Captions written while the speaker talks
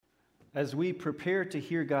As we prepare to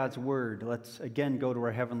hear God's word, let's again go to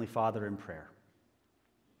our Heavenly Father in prayer.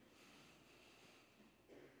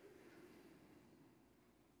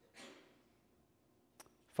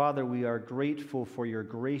 Father, we are grateful for your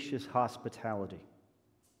gracious hospitality.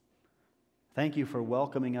 Thank you for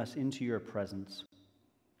welcoming us into your presence.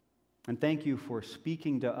 And thank you for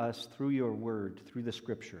speaking to us through your word, through the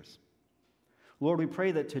scriptures. Lord, we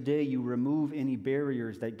pray that today you remove any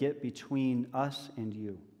barriers that get between us and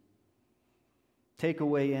you. Take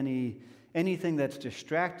away anything that's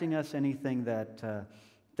distracting us, anything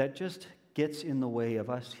that just gets in the way of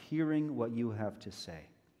us hearing what you have to say.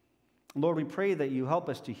 Lord, we pray that you help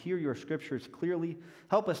us to hear your scriptures clearly,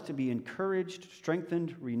 help us to be encouraged,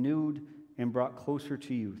 strengthened, renewed, and brought closer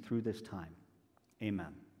to you through this time.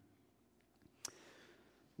 Amen.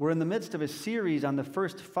 We're in the midst of a series on the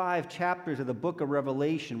first 5 chapters of the book of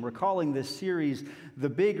Revelation. We're calling this series The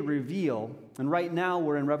Big Reveal. And right now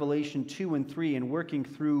we're in Revelation 2 and 3 and working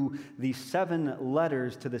through the 7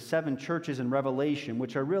 letters to the 7 churches in Revelation,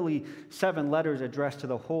 which are really 7 letters addressed to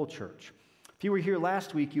the whole church. If you were here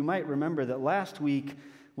last week, you might remember that last week's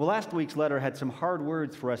letter had some hard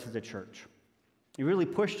words for us as a church. It really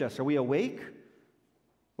pushed us. Are we awake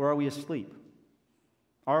or are we asleep?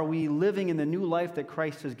 Are we living in the new life that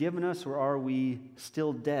Christ has given us, or are we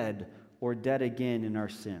still dead or dead again in our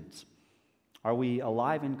sins? Are we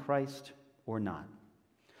alive in Christ or not?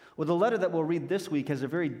 Well, the letter that we'll read this week has a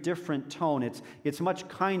very different tone. It's much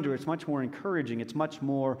kinder, it's much more encouraging, it's much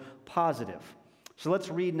more positive. So let's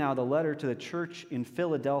read now the letter to the church in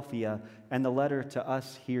Philadelphia and the letter to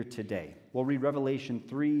us here today. We'll read Revelation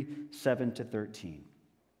 3, 7-13.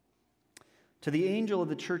 To the angel of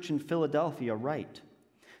the church in Philadelphia write,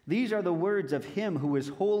 "These are the words of him who is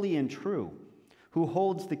holy and true, who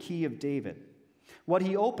holds the key of David. What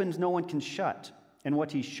he opens no one can shut, and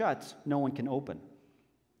what he shuts no one can open.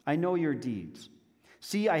 I know your deeds.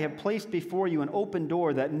 See, I have placed before you an open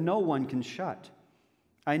door that no one can shut.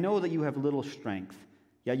 I know that you have little strength,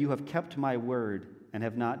 yet you have kept my word and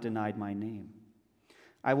have not denied my name.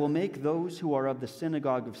 I will make those who are of the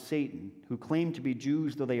synagogue of Satan, who claim to be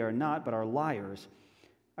Jews though they are not, but are liars,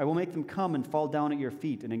 I will make them come and fall down at your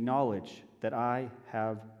feet and acknowledge that I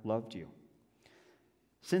have loved you.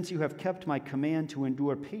 Since you have kept my command to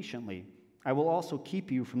endure patiently, I will also keep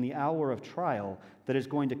you from the hour of trial that is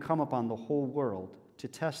going to come upon the whole world to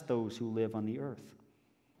test those who live on the earth.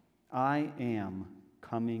 I am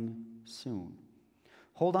coming soon.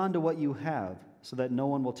 Hold on to what you have so that no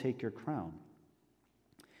one will take your crown.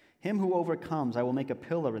 Him who overcomes, I will make a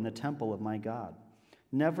pillar in the temple of my God.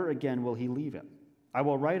 Never again will he leave it. I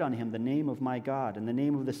will write on him the name of my God and the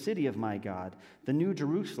name of the city of my God, the new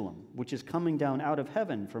Jerusalem, which is coming down out of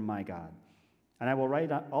heaven from my God. And I will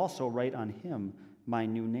also write on him my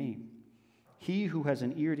new name. He who has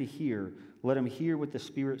an ear to hear, let him hear what the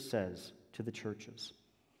Spirit says to the churches."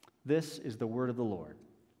 This is the word of the Lord.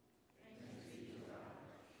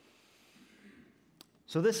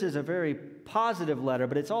 So this is a very positive letter,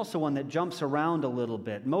 but it's also one that jumps around a little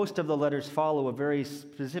bit. Most of the letters follow a very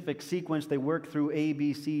specific sequence. They work through A,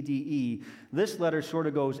 B, C, D, E. This letter sort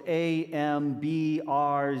of goes A, M, B,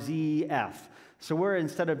 R, Z, F. So we're,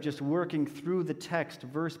 instead of just working through the text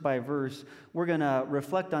verse by verse, we're going to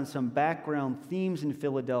reflect on some background themes in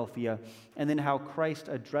Philadelphia and then how Christ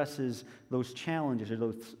addresses those challenges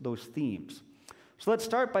or those themes. So let's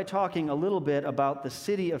start by talking a little bit about the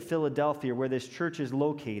city of Philadelphia, where this church is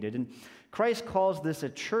located. And Christ calls this a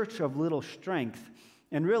church of little strength,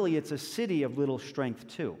 and really it's a city of little strength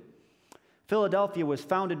too. Philadelphia was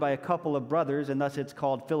founded by a couple of brothers, and thus it's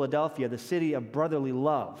called Philadelphia, the city of brotherly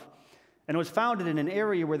love. And it was founded in an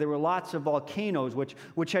area where there were lots of volcanoes,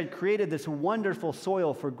 which had created this wonderful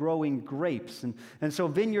soil for growing grapes. And so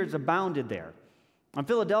vineyards abounded there. And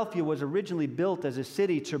Philadelphia was originally built as a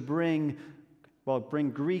city to bring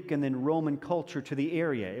Greek and then Roman culture to the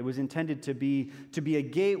area. It was intended to be a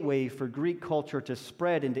gateway for Greek culture to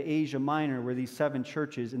spread into Asia Minor, where these 7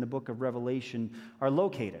 churches in the book of Revelation are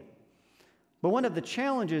located. But one of the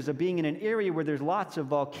challenges of being in an area where there's lots of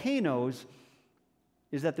volcanoes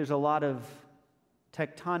is that there's a lot of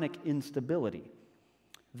tectonic instability.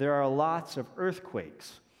 There are lots of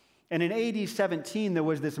earthquakes. And in AD 17, there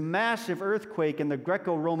was this massive earthquake in the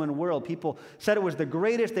Greco-Roman world. People said it was the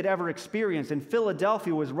greatest they'd ever experienced, and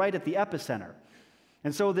Philadelphia was right at the epicenter.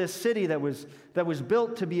 And so this city that was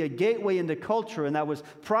built to be a gateway into culture and that was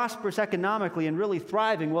prosperous economically and really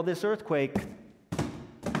thriving, well, this earthquake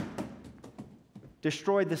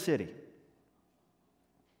destroyed the city.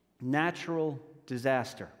 Natural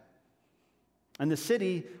disaster. And the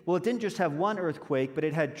city, well, it didn't just have one earthquake, but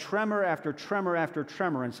it had tremor after tremor after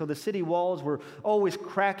tremor. And so the city walls were always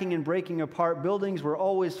cracking and breaking apart. Buildings were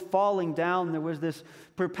always falling down. There was this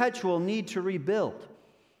perpetual need to rebuild.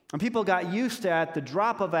 And people got used to, at the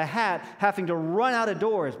drop of a hat, having to run out of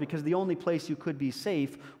doors because the only place you could be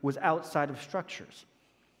safe was outside of structures.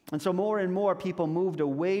 And so more and more people moved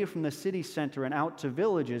away from the city center and out to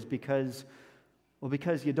villages because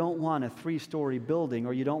you don't want a 3-story building,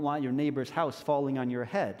 or you don't want your neighbor's house falling on your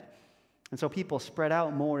head. And so people spread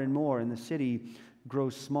out more and more, and the city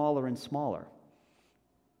grows smaller and smaller.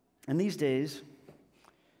 And these days,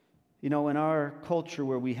 in our culture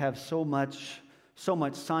where we have so much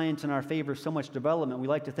science in our favor, so much development, we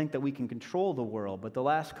like to think that we can control the world. But the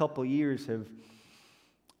last couple years have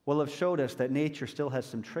showed us that nature still has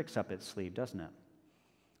some tricks up its sleeve, doesn't it?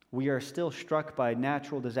 We are still struck by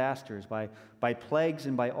natural disasters, by plagues,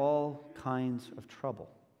 and by all kinds of trouble.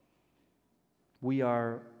 We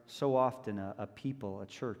are so often a people, a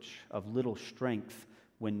church of little strength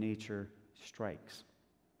when nature strikes.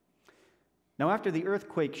 Now, after the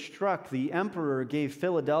earthquake struck, the emperor gave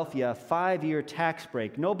Philadelphia a 5-year tax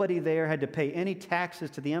break. Nobody there had to pay any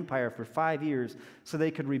taxes to the empire for 5 years so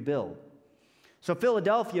they could rebuild. So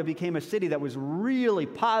Philadelphia became a city that was really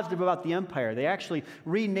positive about the empire. They actually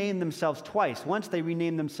renamed themselves twice. Once they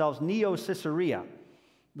renamed themselves Neo-Caesarea,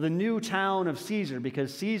 the new town of Caesar,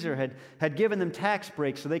 because Caesar had given them tax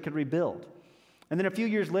breaks so they could rebuild. And then a few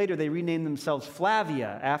years later, they renamed themselves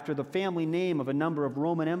Flavia, after the family name of a number of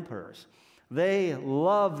Roman emperors. They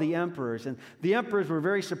loved the emperors, and the emperors were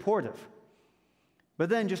very supportive. But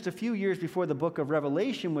then just a few years before the book of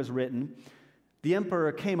Revelation was written, the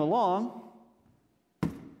emperor came along,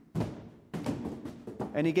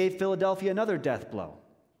 and he gave Philadelphia another death blow.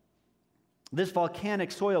 This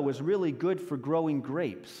volcanic soil was really good for growing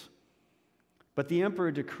grapes. But the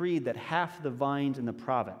emperor decreed that half the vines in the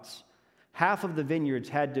province, half of the vineyards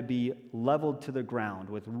had to be leveled to the ground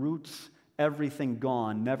with roots, everything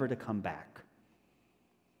gone, never to come back.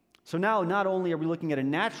 So now not only are we looking at a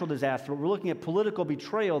natural disaster, but we're looking at political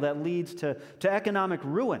betrayal that leads to economic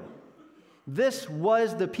ruin. This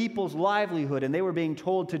was the people's livelihood, and they were being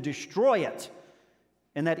told to destroy it.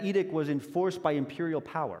 And that edict was enforced by imperial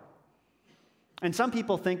power. And some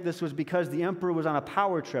people think this was because the emperor was on a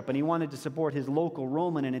power trip and he wanted to support his local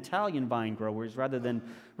Roman and Italian vine growers rather than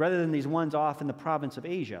these ones off in the province of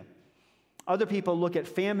Asia. Other people look at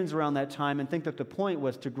famines around that time and think that the point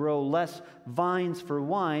was to grow less vines for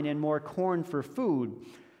wine and more corn for food.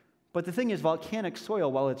 But the thing is, volcanic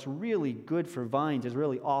soil, while it's really good for vines, is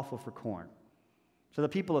really awful for corn. So the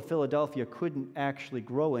people of Philadelphia couldn't actually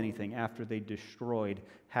grow anything after they destroyed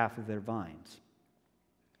half of their vines.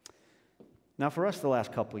 Now, for us the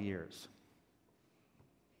last couple years,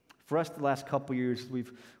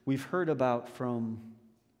 we've heard about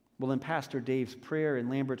in Pastor Dave's prayer and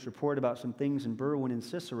Lambert's report about some things in Berwyn and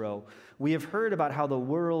Cicero, we have heard about how the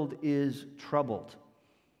world is troubled.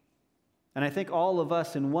 And I think all of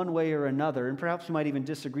us in one way or another, and perhaps we might even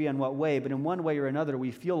disagree on what way, but in one way or another, we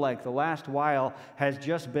feel like the last while has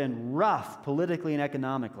just been rough politically and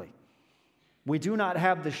economically. We do not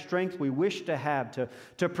have the strength we wish to have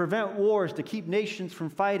to prevent wars, to keep nations from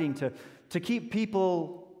fighting, to keep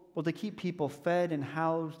people fed and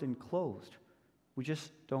housed and clothed. We just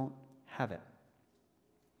don't have it.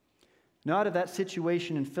 Now, out of that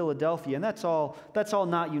situation in Philadelphia, and that's all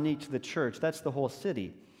not unique to the church, that's the whole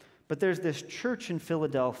city. But there's this church in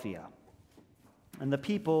Philadelphia, and the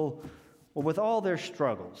people, with all their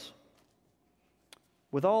struggles,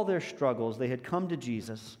 they had come to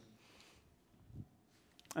Jesus,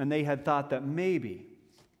 and they had thought that maybe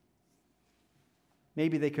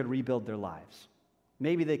they could rebuild their lives.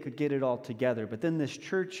 Maybe they could get it all together. But then this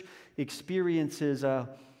church experiences a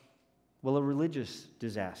religious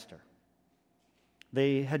disaster.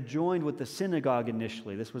 They had joined with the synagogue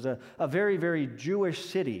initially. This was a very, very Jewish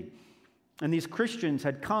city. And these Christians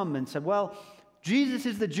had come and said, well, Jesus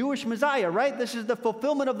is the Jewish Messiah, right? This is the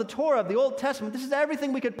fulfillment of the Torah, of the Old Testament. This is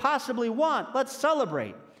everything we could possibly want. Let's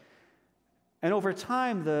celebrate. And over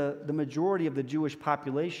time, the majority of the Jewish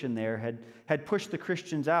population there had pushed the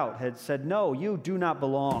Christians out, had said, no, you do not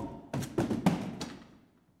belong.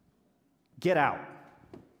 Get out.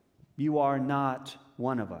 You are not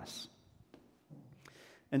one of us.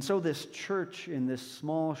 And so this church in this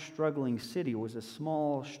small, struggling city was a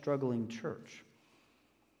small, struggling church.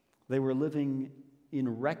 They were living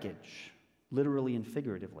in wreckage, literally and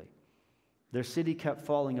figuratively. Their city kept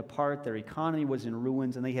falling apart, their economy was in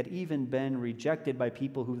ruins, and they had even been rejected by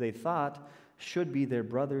people who they thought should be their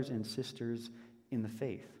brothers and sisters in the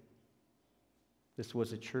faith. This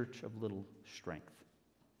was a church of little strength.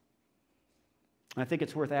 I think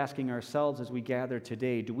it's worth asking ourselves as we gather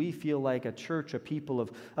today, do we feel like a church, a people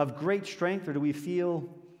of great strength, or do we feel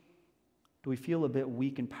a bit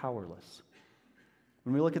weak and powerless?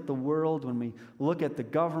 When we look at the world, when we look at the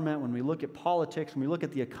government, when we look at politics, when we look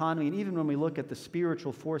at the economy, and even when we look at the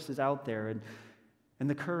spiritual forces out there and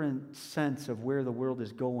the current sense of where the world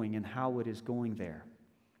is going and how it is going there,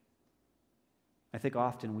 I think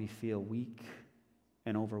often we feel weak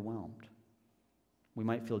and overwhelmed. We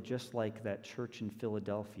might feel just like that church in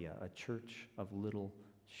Philadelphia, a church of little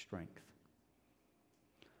strength.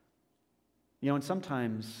 And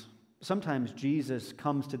sometimes Jesus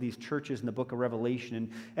comes to these churches in the book of Revelation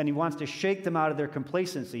and he wants to shake them out of their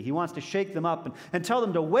complacency. He wants to shake them up and tell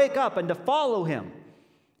them to wake up and to follow him.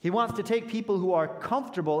 He wants to take people who are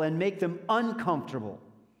comfortable and make them uncomfortable.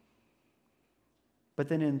 But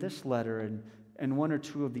then in this letter and one or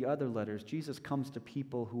two of the other letters, Jesus comes to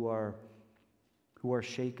people who are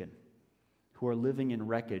shaken, who are living in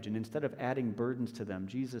wreckage. And instead of adding burdens to them,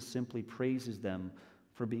 Jesus simply praises them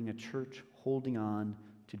for being a church holding on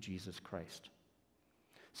to Jesus Christ.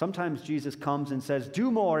 Sometimes Jesus comes and says, do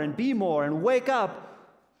more and be more and wake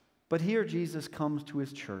up. But here Jesus comes to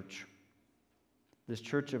his church, this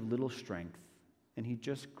church of little strength, and he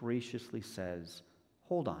just graciously says,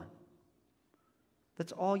 hold on.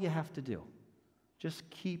 That's all you have to do. Just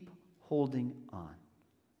keep holding on.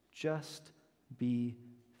 Just be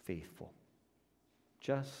faithful.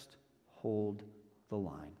 Just hold the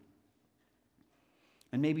line.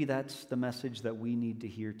 And maybe that's the message that we need to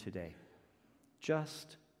hear today.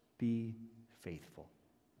 Just be faithful.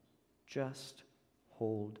 Just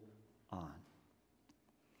hold on.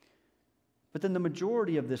 But then the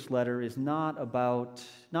majority of this letter is not about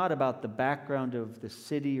the background of the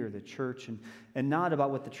city or the church and not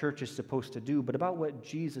about what the church is supposed to do, but about what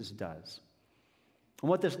Jesus does. And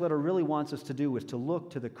what this letter really wants us to do is to look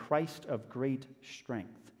to the Christ of great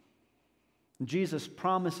strength. And Jesus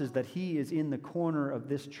promises that he is in the corner of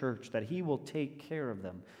this church, that he will take care of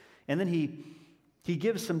them. And then he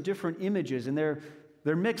gives some different images, and they're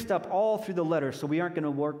mixed up all through the letter, so we aren't going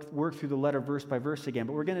to work through the letter verse by verse again,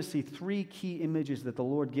 but we're going to see three key images that the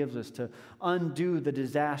Lord gives us to undo the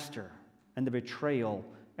disaster and the betrayal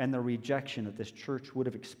and the rejection that this church would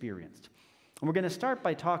have experienced. And we're going to start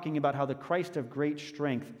by talking about how the Christ of great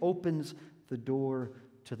strength opens the door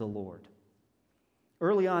to the Lord.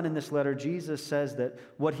 Early on in this letter, Jesus says that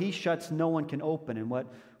what he shuts, no one can open, and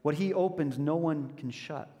what he opens, no one can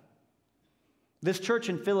shut. This church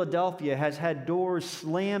in Philadelphia has had doors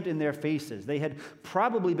slammed in their faces. They had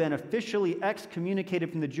probably been officially excommunicated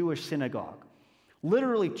from the Jewish synagogue,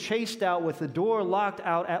 literally chased out with the door locked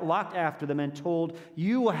after them and told,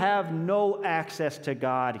 you have no access to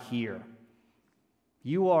God here.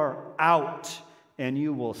 You are out, and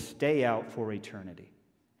you will stay out for eternity.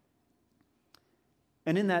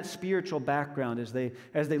 And in that spiritual background, as they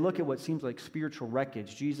look at what seems like spiritual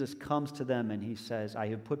wreckage, Jesus comes to them and he says, I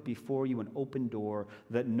have put before you an open door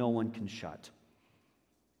that no one can shut.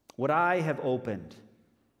 What I have opened,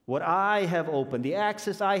 the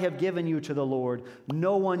access I have given you to the Lord,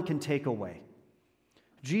 no one can take away.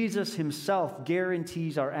 Jesus himself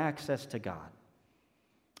guarantees our access to God.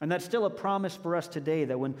 And that's still a promise for us today,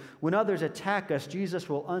 that when others attack us, Jesus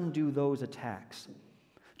will undo those attacks.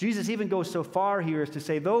 Jesus even goes so far here as to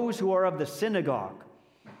say, those who are of the synagogue,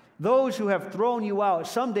 those who have thrown you out,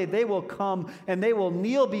 someday they will come and they will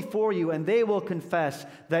kneel before you and they will confess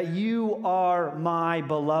that you are my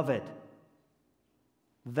beloved.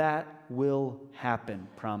 That will happen,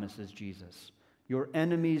 promises Jesus. Your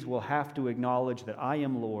enemies will have to acknowledge that I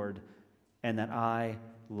am Lord and that I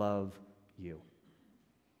love you.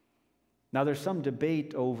 Now, there's some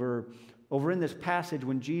debate over in this passage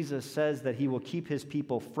when Jesus says that he will keep his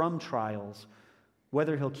people from trials,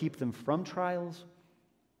 whether he'll keep them from trials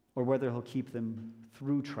or whether he'll keep them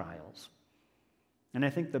through trials. And I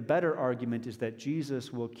think the better argument is that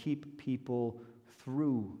Jesus will keep people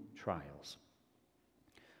through trials.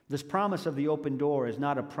 This promise of the open door is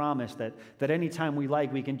not a promise that anytime we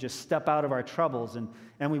like, we can just step out of our troubles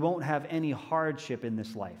and we won't have any hardship in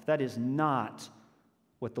this life. That is not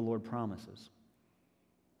what the Lord promises.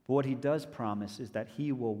 But what he does promise is that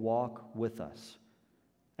he will walk with us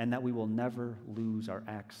and that we will never lose our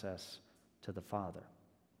access to the Father.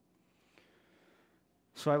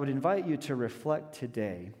 So I would invite you to reflect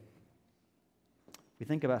today. We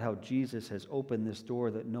think about how Jesus has opened this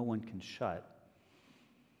door that no one can shut.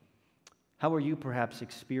 How are you perhaps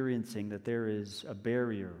experiencing that there is a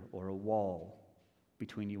barrier or a wall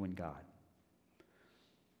between you and God?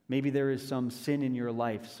 Maybe there is some sin in your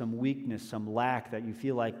life, some weakness, some lack that you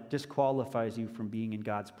feel like disqualifies you from being in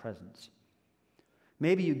God's presence.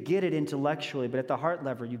 Maybe you get it intellectually, but at the heart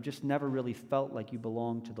level, you've just never really felt like you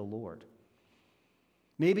belong to the Lord.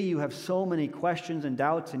 Maybe you have so many questions and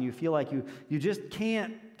doubts, and you feel like you just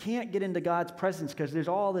can't get into God's presence because there's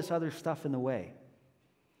all this other stuff in the way.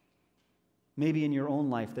 Maybe in your own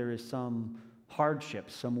life there is some hardship,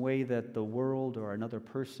 some way that the world or another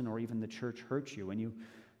person or even the church hurts you, and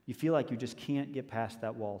you feel like you just can't get past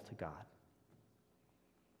that wall to God.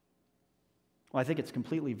 Well, I think it's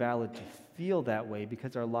completely valid to feel that way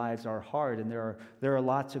because our lives are hard, and there are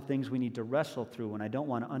lots of things we need to wrestle through, and I don't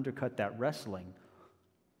want to undercut that wrestling.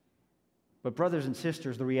 But brothers and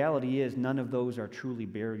sisters, the reality is none of those are truly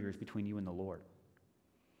barriers between you and the Lord.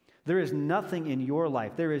 There is nothing in your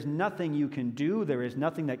life. There is nothing you can do. There is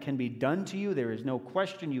nothing that can be done to you. There is no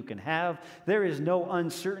question you can have. There is no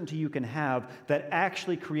uncertainty you can have that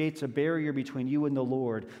actually creates a barrier between you and the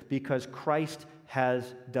Lord because Christ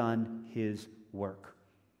has done his work.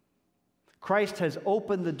 Christ has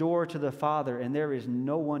opened the door to the Father, and there is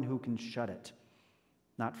no one who can shut it.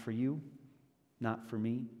 Not for you, not for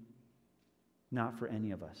me, not for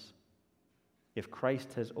any of us. If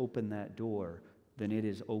Christ has opened that door, then it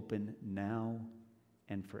is open now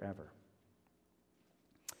and forever.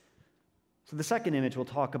 So the second image we'll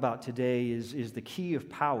talk about today is the key of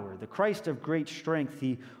power. The Christ of great strength,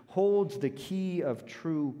 he holds the key of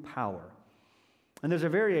true power. And there's a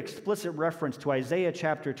very explicit reference to Isaiah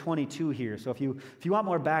chapter 22 here. So if you want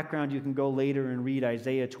more background, you can go later and read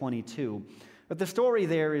Isaiah 22. But the story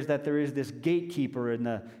there is that there is this gatekeeper in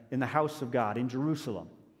the house of God in Jerusalem.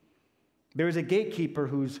 There is a gatekeeper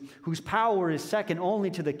whose power is second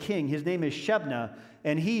only to the king. His name is Shebna,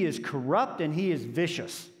 and he is corrupt and he is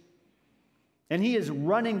vicious. And he is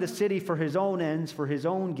running the city for his own ends, for his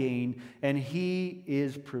own gain, and he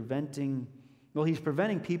is preventing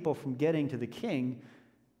people from getting to the king,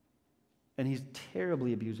 and he's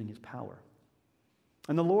terribly abusing his power.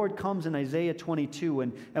 And the Lord comes in Isaiah 22,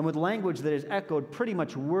 and with language that is echoed pretty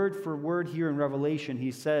much word for word here in Revelation,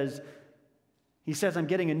 he says, I'm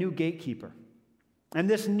getting a new gatekeeper. And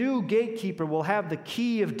this new gatekeeper will have the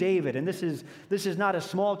key of David. And this is not a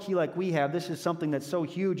small key like we have. This is something that's so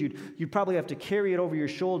huge, you'd probably have to carry it over your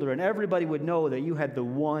shoulder, and everybody would know that you had the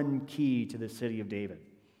one key to the city of David.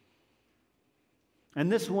 And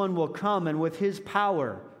this one will come, and with his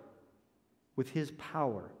power,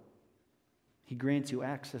 he grants you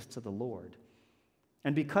access to the Lord.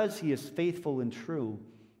 And because he is faithful and true,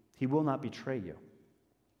 he will not betray you.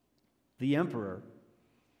 The emperor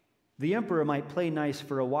might play nice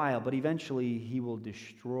for a while, but eventually he will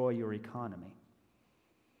destroy your economy.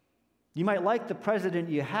 You might like the president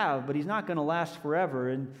you have, but he's not going to last forever,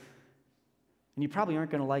 and you probably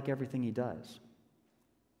aren't going to like everything he does.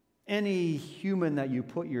 Any human that you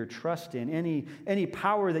put your trust in, any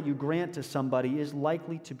power that you grant to somebody is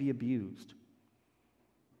likely to be abused.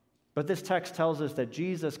 But this text tells us that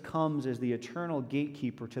Jesus comes as the eternal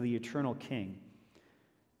gatekeeper to the eternal king,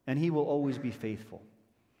 and he will always be faithful.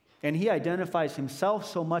 And he identifies himself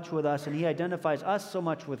so much with us, and he identifies us so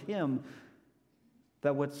much with him,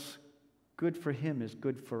 that what's good for him is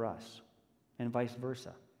good for us, and vice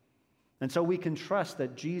versa. And so we can trust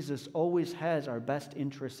that Jesus always has our best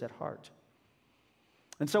interests at heart.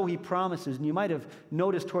 And so he promises, and you might have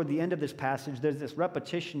noticed toward the end of this passage, there's this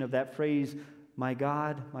repetition of that phrase, my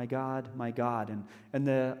God, my God, my God, and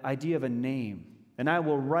the idea of a name. And I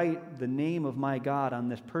will write the name of my God on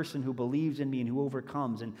this person who believes in me and who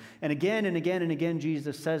overcomes. And again and again and again,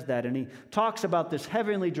 Jesus says that. And he talks about this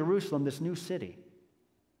heavenly Jerusalem, this new city.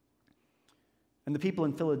 And the people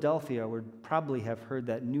in Philadelphia would probably have heard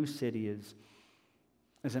that new city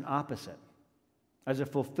as an opposite, as a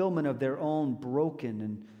fulfillment of their own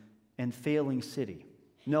broken and failing city.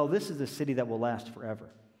 No, this is a city that will last forever.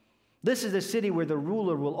 This is a city where the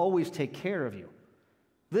ruler will always take care of you.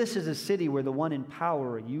 This is a city where the one in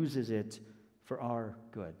power uses it for our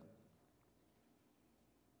good.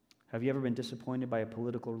 Have you ever been disappointed by a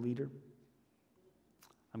political leader?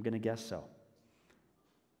 I'm going to guess so.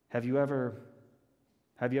 Have you ever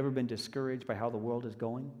been discouraged by how the world is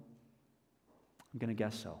going? I'm going to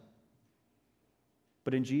guess so.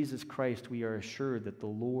 But in Jesus Christ, we are assured that the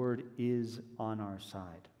Lord is on our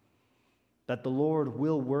side. That the Lord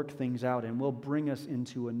will work things out and will bring us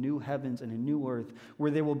into a new heavens and a new earth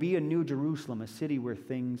where there will be a new Jerusalem, a city where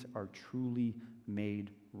things are truly made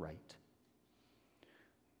right.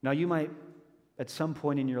 Now, you might, at some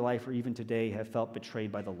point in your life or even today, have felt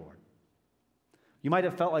betrayed by the Lord. You might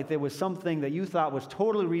have felt like there was something that you thought was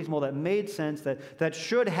totally reasonable, that made sense, that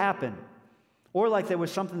should happen. Or like there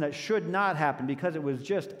was something that should not happen because it was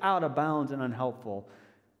just out of bounds and unhelpful.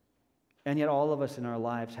 And yet all of us in our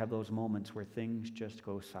lives have those moments where things just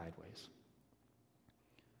go sideways.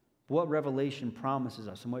 What Revelation promises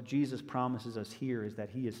us and what Jesus promises us here is that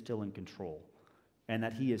he is still in control and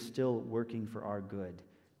that he is still working for our good,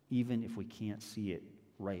 even if we can't see it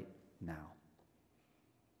right now.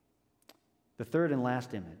 The third and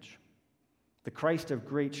last image, the Christ of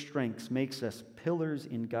great strength, makes us pillars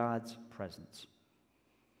in God's presence.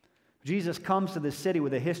 Jesus comes to the city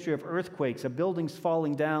with a history of earthquakes, of buildings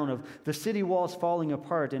falling down, of the city walls falling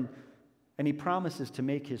apart, and he promises to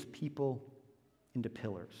make his people into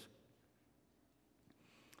pillars.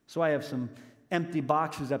 So I have some empty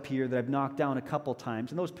boxes up here that I've knocked down a couple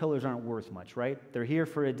times, and those pillars aren't worth much, right? They're here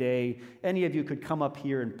for a day. Any of you could come up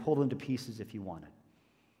here and pull them to pieces if you wanted.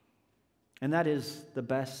 And that is the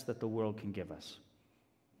best that the world can give us.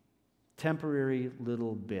 Temporary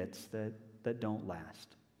little bits that don't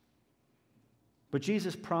last. But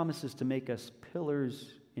Jesus promises to make us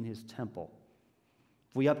pillars in his temple.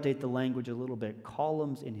 If we update the language a little bit,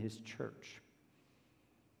 columns in his church.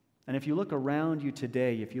 And if you look around you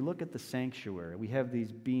today, if you look at the sanctuary, we have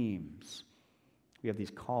these beams, we have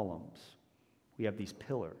these columns, we have these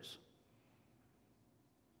pillars.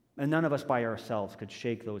 And none of us by ourselves could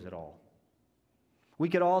shake those at all. We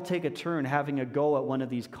could all take a turn having a go at one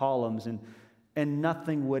of these columns and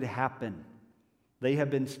nothing would happen. They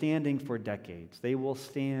have been standing for decades. They will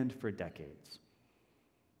stand for decades.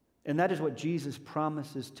 And that is what Jesus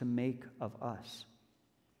promises to make of us.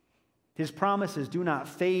 His promises do not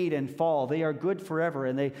fade and fall. They are good forever,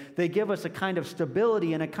 and they give us a kind of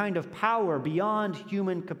stability and a kind of power beyond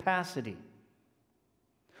human capacity.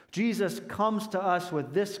 Jesus comes to us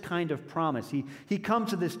with this kind of promise. He comes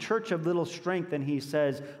to this church of little strength, and he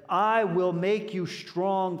says, I will make you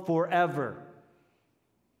strong forever.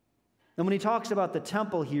 And when he talks about the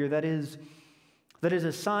temple here, that is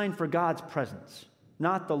a sign for God's presence.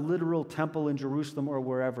 Not the literal temple in Jerusalem or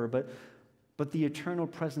wherever, but the eternal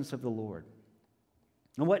presence of the Lord.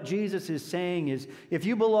 And what Jesus is saying is, if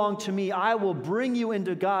you belong to me, I will bring you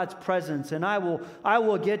into God's presence, and I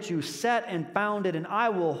will get you set and founded, and I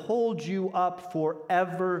will hold you up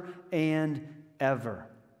forever and ever.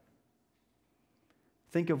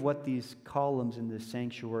 Think of what these columns in this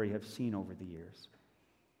sanctuary have seen over the years.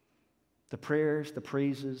 The prayers, the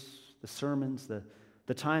praises, the sermons,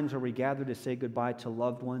 the times where we gather to say goodbye to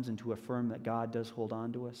loved ones and to affirm that God does hold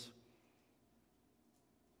on to us.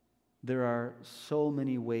 There are so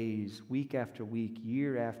many ways, week after week,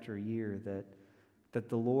 year after year, that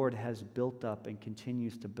the Lord has built up and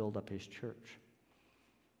continues to build up his church.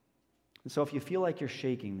 And so if you feel like you're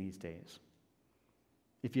shaking these days,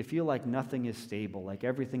 if you feel like nothing is stable, like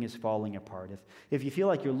everything is falling apart, if you feel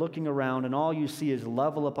like you're looking around and all you see is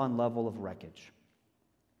level upon level of wreckage,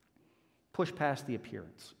 push past the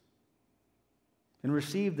appearance and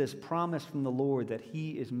receive this promise from the Lord that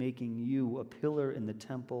he is making you a pillar in the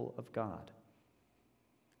temple of God.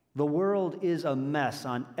 The world is a mess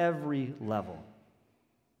on every level,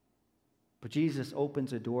 but Jesus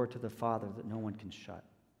opens a door to the Father that no one can shut.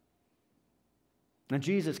 And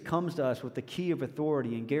Jesus comes to us with the key of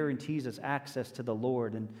authority and guarantees us access to the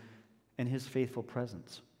Lord and his faithful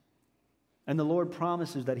presence. And the Lord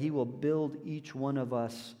promises that he will build each one of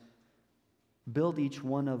us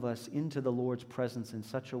into the Lord's presence in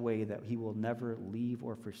such a way that he will never leave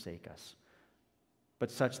or forsake us, but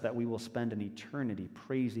such that we will spend an eternity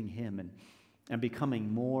praising him and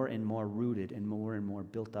becoming more and more rooted and more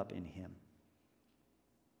built up in him.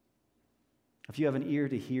 If you have an ear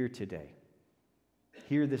to hear today,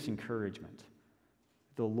 hear this encouragement.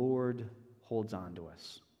 The Lord holds on to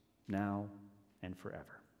us now and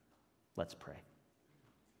forever. Let's pray.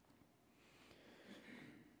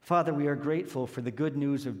 Father, we are grateful for the good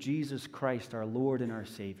news of Jesus Christ, our Lord and our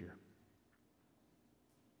Savior.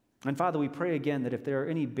 And Father, we pray again that if there are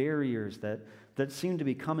any barriers that seem to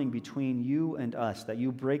be coming between you and us, that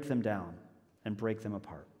you break them down and break them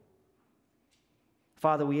apart.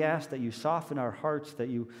 Father, we ask that you soften our hearts, that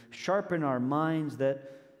you sharpen our minds, that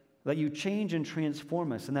you change and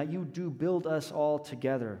transform us, and that you do build us all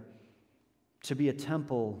together to be a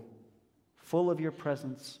temple full of your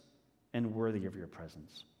presence and worthy of your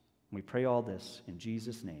presence. We pray all this in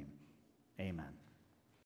Jesus' name. Amen.